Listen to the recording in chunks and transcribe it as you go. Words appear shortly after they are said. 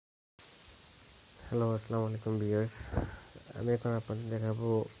Hello, আসসালামু আলাইকুম viewers. আমি এখন আপনাদের দেখাবো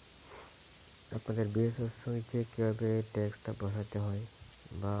আপনাদের বিএসএস সুইচে কীভাবে ট্যাক্সটা বসাতে হয়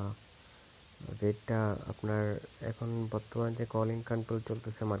বা রেটটা আপনার এখন বর্তমানে যে কলিং কার্ডগুলো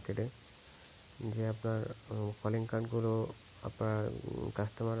চলতেছে মার্কেটে, যে আপনার কলিং কার্ডগুলো আপনার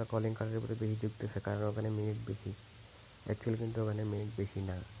কাস্টমাররা কলিং কার্ডের উপরে বেশি ঝুঁকতেছে, কারণ ওখানে মিনিট বেশি। অ্যাকচুয়ালি কিন্তু ওখানে মিনিট বেশি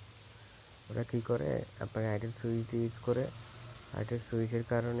না। ওরা কী করে, আপনার আইটেল সুইচ ইউজ করে। আইটেল সুইচের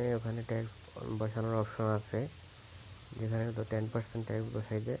কারণে ওখানে ট্যাক্স বসানোর অপশন আছে, যেখানে তো 10% ট্যাক্স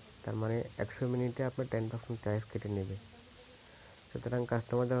বসাই দেয়। তার মানে 100 মিনিটে আপনার 10% ট্যাক্স কেটে নেবে। সুতরাং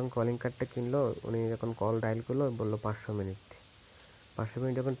কাস্টমার যখন কলিং কার্ডটা কিনলো, উনি যখন কল ডায়াল করলো, বললো 500 মিনিট। 500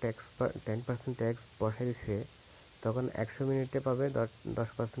 মিনিট যখন 10% ট্যাক্স বসাই দিচ্ছে, তখন 100 মিনিটে পাবে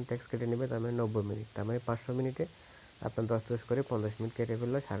 10% ট্যাক্স কেটে নেবে, তার মানে 90 মিনিট। তার মানে 500 মিনিটে আপনার 10 করে 50 মিনিট কেটে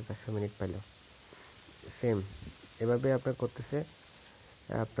ফেললো, 450 মিনিট পেল। সেম এভাবে আপনার করতেছে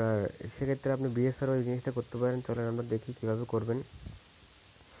আপনার। সেক্ষেত্রে আপনি বিএসআর ওই জিনিসটা করতে পারেন। চলেন আমরা দেখি কীভাবে করবেন।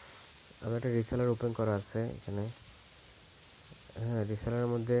 আমার একটা রিসেলার ওপেন করা আছে এখানে। হ্যাঁ, রিসেলারের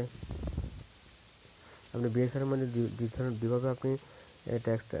মধ্যে আপনি বিএসআরের মধ্যে দুইভাবে আপনি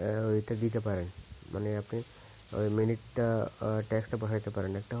ট্যাক্সটা ওইটা দিতে পারেন। মানে আপনি ওই মিনিটটা ট্যাক্সটা বসাইতে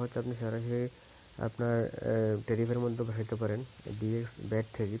পারেন। একটা হচ্ছে আপনি সরাসরি আপনার ট্যারিফের মধ্যে বসাইতে পারেন। ডিএক্স ব্যাট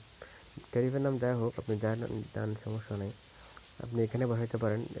ট্যারিফের নাম যাই হোক, আপনি যান সমস্যা নেই। আপনি এখানে বসাইতে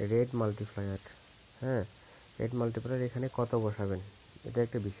পারেন রেট মাল্টিপ্লায়ার। হ্যাঁ, রেট মাল্টিপ্লায়ার এখানে কত বসাবেন, এটা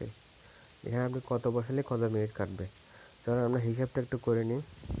একটা বিষয়। এখানে আপনি কত বসালে কত মিনিট কাটবে। চলুন আমরা হিসাবটা একটু করে নিই।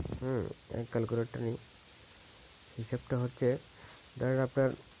 ক্যালকুলেটরটা নিই। হিসাবটা হচ্ছে, ধরেন আপনার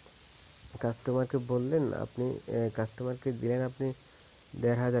কাস্টমারকে বললেন, আপনি কাস্টমারকে দিলেন আপনি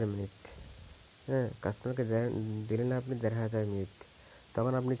 1500 মিনিট। হ্যাঁ, কাস্টমারকে দিলেন আপনি 1500 মিনিট।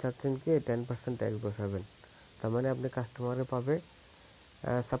 তখন আপনি চাচ্ছেন কি 10% ট্যাক্স বসাবেন। তার মানে আপনি কাস্টমারে পাবে,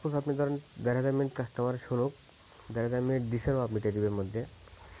 সাপোজ আপনি ধরেন 1500 মিনিট কাস্টমার শুনুক, 1500 মিনিট দিচ্ছেনও আপনি টেরিফের মধ্যে,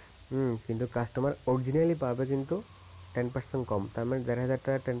 কিন্তু কাস্টমার অরিজিনালি পাবে কিন্তু 10% কম। তার মানে 1500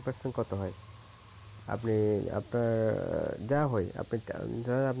 টাকা 10% কত হয়, আপনি আপনার যা হয়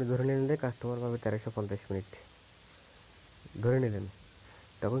আপনি ধরে নিলেন যে কাস্টমার পাবে 1350 মিনিট ধরে নিলেন।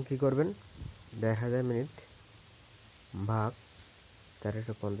 তখন কি করবেন, 1500 মিনিট ভাগ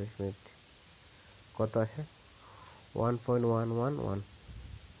 1350 মিনিট কত আসে, 1.111।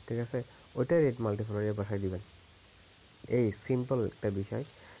 ঠিক আছে, ওইটাই রেট মাল্টিপ্লায়ারে বসাই দিবেন। এই সিম্পল একটা বিষয়।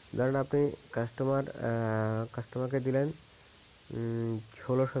 ধরেন আপনি কাস্টমারকে দিলেন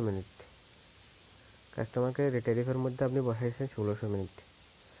 1600 মিনিট। কাস্টমারকে ট্যারিফের মধ্যে আপনি বসাইছেন 1600 মিনিট,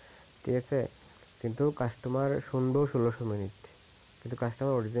 ঠিক আছে। কিন্তু কাস্টমার শুনবেও 1600 মিনিট, কিন্তু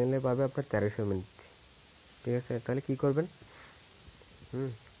কাস্টমার অরিজিনালি পাবে আপনার 1300 মিনিট। ঠিক আছে, তাহলে কি করবেন,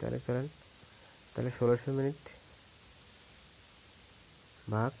 তাহলে চলেন, তাহলে 1600 মিনিট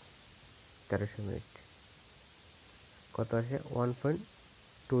ভাগ 1300 মিনিট কত আসে,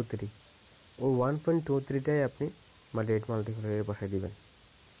 1.23। ও 1.23টাই আপনি রেট মাল্টিপ্লায়ারে বসাই দিবেন।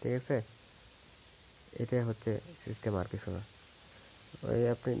 ঠিক আছে, এটাই হচ্ছে সিস্টেম, আর কিছু না। ওই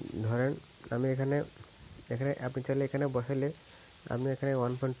আপনি ধরেন, আমি এখানে এখানে আপনি চাইলে এখানে বসাইলে, আমি এখানে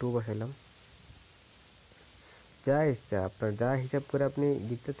 1.2 বসাইলাম। যা ইচ্ছা আপনার, যা হিসাব করে আপনি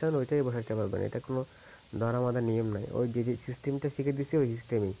দিতে চান ওইটাই বসাতে পারবেন। এটা কোনো ধরা বাঁধা নিয়ম নাই। ওই যে সিস্টেমটা শিখে দিচ্ছি ওই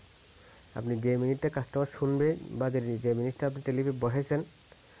সিস্টেমেই আপনি যে মিনিটটা কাস্টমার শুনবে বা যে মিনিটটা আপনি টেলিফোনে বসাইছেন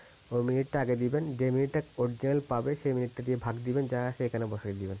ওই মিনিটটা আগে দিবেন। যে মিনিটটা অরিজিনাল পাবে সেই মিনিটটা দিয়ে ভাগ দিবেন, যা আছে এখানে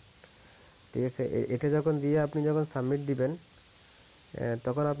বসাই দিবেন। ঠিক আছে, এটা যখন দিয়ে আপনি যখন সাবমিট দিবেন,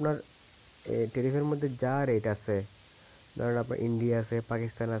 তখন আপনার টেরিফের মধ্যে যা রেট আছে, ধরেন আপনার ইন্ডিয়া আছে,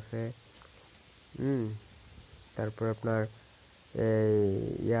 পাকিস্তান আছে, তারপর আপনার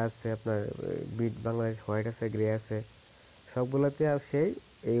আছে আপনার বিট বাংলাদেশ হোয়াইট আছে, গ্রে আছে, সবগুলোতে সেই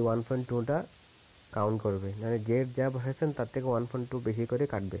এই 1.2টা কাউন্ট করবে। মানে যে যা বসাইছেন তার থেকে 1.2 বেশি করে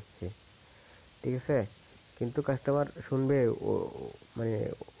কাটবে সে। ঠিক আছে, কিন্তু কাস্টমার শুনবে মানে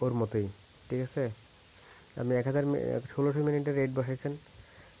ওর মতোই। ঠিক আছে, আপনি 1600 মিনিটের রেট বসাইছেন,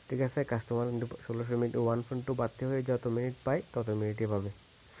 ঠিক আছে, কাস্টমার কিন্তু 1600 মিনিট 1.2 বাড়তে হয়ে যত মিনিট পায় তত মিনিটই পাবে।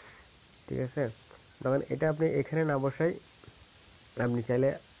 ঠিক আছে, তখন এটা আপনি এখানে না বসাই আপনি চাইলে,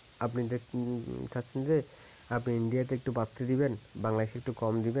 আপনি চাচ্ছেন যে আপনি ইন্ডিয়াতে একটু বাড়তে দিবেন, বাংলাদেশে একটু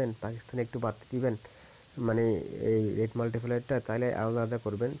কম দিবেন, পাকিস্তানে একটু বাড়তে দিবেন, মানে এই রেট মাল্টিপ্লায়ারটা তাহলে আলাদা আলাদা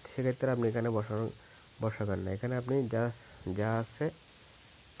করবেন। সেক্ষেত্রে আপনি এখানে বসাবেন না। এখানে আপনি যা আছে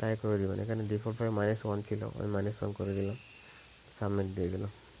তাই করে দেবেন। এখানে ডিফল্টভাবে -1 ছিল, আমি -1 করে দিলাম, সাবমিট দিয়ে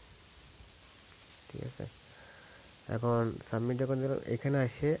দিলাম। ঠিক আছে, এখন সাবমিট যখন দিলাম, এখানে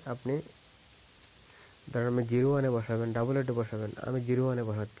এসে আপনি ধরেন আমি 01-এ বসাবেন, 88-এ বসাবেন, আমি 01-এ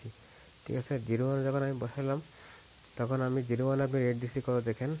বসাচ্ছি। ঠিক আছে, 01 যখন আমি বসালাম, তখন আমি 01 আপনি রেট দিচ্ছি কত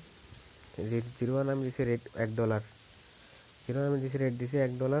দেখেন, 01 আমি দিছি রেট $1, 01 আমি দিছি রেট দিছি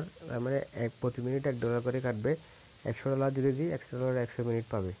 $1, মানে প্রতি মিনিট $1 করে কাটবে। $100 যদি দিই $100 100 মিনিট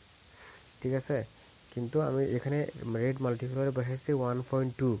পাবে, ঠিক আছে। কিন্তু আমি এখানে রেট মাল্টিপ্লায়ারে বসাইছি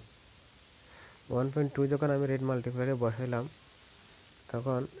 1.2 যখন আমি রেট মাল্টিপ্লায়ারে বসাইলাম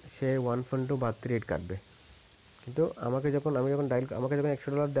তখন সে 1.2 বাড়তি রেট কাটবে। কিন্তু আমি যখন আমাকে যখন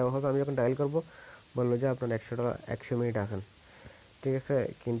 $100 দেওয়া হবে, আমি যখন ডায়াল করব বললো যে আপনার $100 100 মিনিট আসেন, ঠিক আছে।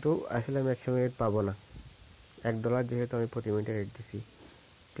 কিন্তু আসলে আমি 100 মিনিট পাবো না, $1 যেহেতু আমি প্রতি মিনিটে রেট দিছি,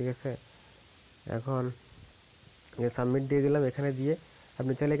 ঠিক আছে। এখন সাবমিট দিয়ে দিলাম। এখানে দিয়ে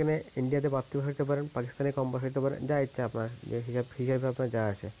আপনি চাইলে এখানে ইন্ডিয়াতে বাড়তি বসাইতে পারেন, পাকিস্তানে কম বসাইতে পারেন, যা ইচ্ছা আপনার, যে হিসাবে আপনার যা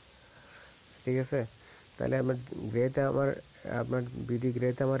আসে, ঠিক আছে। তাহলে আপনার বিডি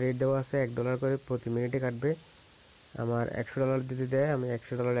গ্রেতে আমার রেট দেওয়া আছে $1 করে প্রতি মিনিটে কাটবে। আমার $100 যদি দেয় আমি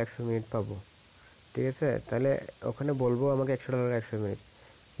 $100 100 মিনিট পাবো, ঠিক আছে। তাহলে ওখানে বলবো আমাকে $100 100 মিনিট।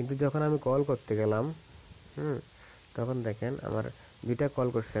 কিন্তু যখন আমি কল করতে গেলাম, তখন দেখেন আমার 2টা কল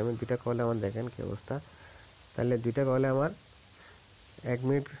করছি, আমি 2টা কলে আমার দেখেন কি অবস্থা। তাহলে 2টা কলে আমার 1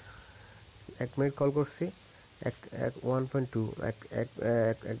 মিনিট কল করছি, $1.2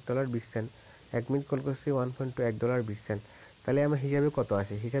 $1.20। 1 মিনিট কল করছি $1.2 $1.20। তাহলে আমার হিসাবে কত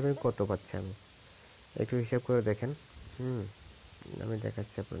আসে, হিসাবে কত পাচ্ছি আমি একটু হিসাব করে দেখেন। আমি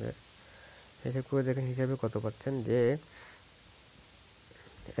দেখাচ্ছি আপনাদের, হিসাব করে দেখেন হিসাবে কত পাচ্ছেন। যে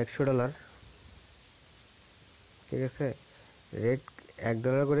 $100, ঠিক আছে, রেট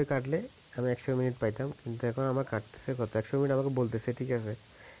 $1 করে কাটলে আমি 100 মিনিট পাইতাম, কিন্তু এখন আমার কাটতেছে কত, 100 মিনিট আমাকে বলতেছে, ঠিক আছে,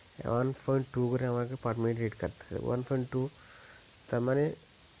 1.2 করে আমাকে পার মিনিট রেট কাটতেছে। 1.2 তার মানে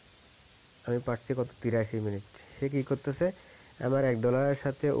আমি পাচ্ছি কত, 83 মিনিট। সে কী করতেছে, আমার $1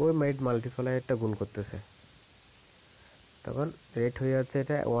 সাথে ওই মিনিট মাল্টিপ্লায়ারটা গুণ করতেছে, তখন রেট হয়ে যাচ্ছে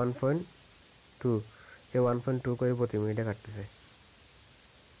এটা 1.2। সে 1.2 করে প্রতি মিনিটে কাটতেছে,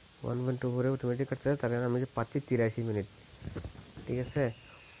 1.2 করে প্রতি মিনিটে কাটতেছে। তার কারণে আমি যে পাচ্ছি 83 মিনিট, ঠিক আছে।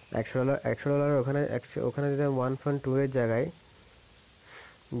 $100 ওখানে যদি আমি 1.2 এর জায়গায়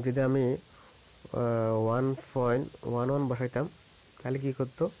যদি আমি 1.11 বসাইতাম, তাহলে কী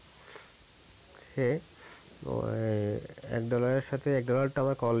করতো, সে $1 সাথে $1টা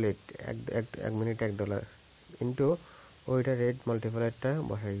আমার কল রেট, এক মিনিট $1 ইন্টু ওইটা রেট মাল্টিপ্লায়ারটা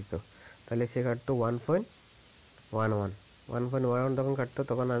বসাই দিত, তাহলে সে কাটতো 1.11 তখন কাটতো।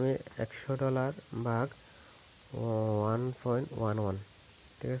 তখন আমি $100 ভাগ 1.11,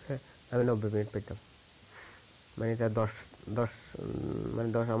 ঠিক আছে, আমি 90 মিনিট পেতাম। মানে তার 10 মানে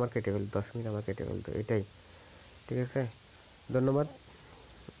 10 আমার কেটে ফেলতো, 10 মিনিট আমার কেটে ফেলতো, এটাই, ঠিক আছে। ধন্যবাদ।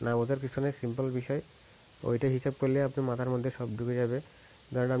 না বোঝার কিছু নেই, সিম্পল বিষয়, ওইটা হিসাব করলে আপনার মাথার মধ্যে সব ঢুকে যাবে।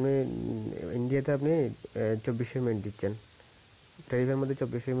 ধরেন আপনি ইন্ডিয়াতে আপনি 2400 মিনিট দিচ্ছেন, টেরিফের মধ্যে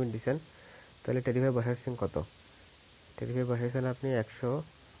 2400 মিনিট দিচ্ছেন, তাহলে টেরিফে বসাচ্ছেন কত, টেরিফে বসাইছেন আপনি 100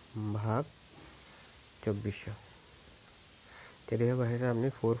 ভাগ 2400, টেরিফে বসাইছেন আপনি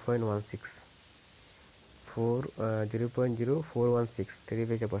 0.0416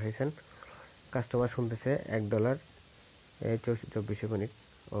 টেরিফে বসাইছেন। কাস্টমার শুনতেছে $1 2400 মিনিট,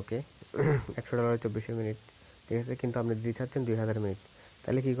 ওকে। $100 2400 মিনিট, ঠিক আছে। কিন্তু আপনি দিতে চাচ্ছেন 2000 মিনিট,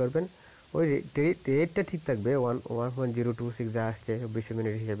 তাহলে কী করবেন, ওই রেটটা ঠিক থাকবে 1.026 যা আসছে 2400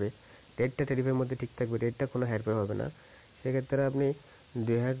 মিনিট হিসাবে, রেটটা টেরিফের মধ্যে ঠিক থাকবে, রেটটা কোনো হেরফের হবে না। সেক্ষেত্রে আপনি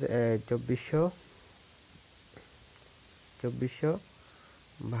 2400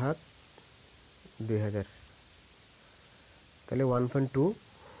 ভাগ 2000, তাহলে 1.2,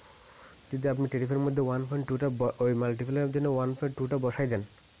 যদি আপনি টেরিফের মধ্যে 1.2টা ওই মাল্টিপ্লায়ারের জন্য 1.2টা বসাই দেন,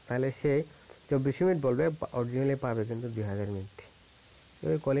 তাহলে সে 2400 মিনিট বলবে, অরিজিনালি পাবে কিন্তু 2000 মিনিট।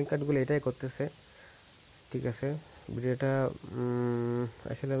 ওই কলিং কার্ডগুলো এটাই করতেছে, ঠিক আছে। ভিডিওটা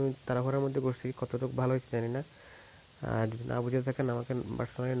আসলে আমি তাড়াহুড়োর মধ্যে করছি, কতটুকু ভালো হয়েছে জানি না। আর যদি না বুঝে থাকেন আমাকে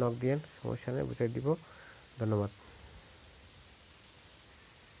পার্সোনালি নক দিয়েন, সমস্যা নেই, বুঝিয়ে দিব। ধন্যবাদ।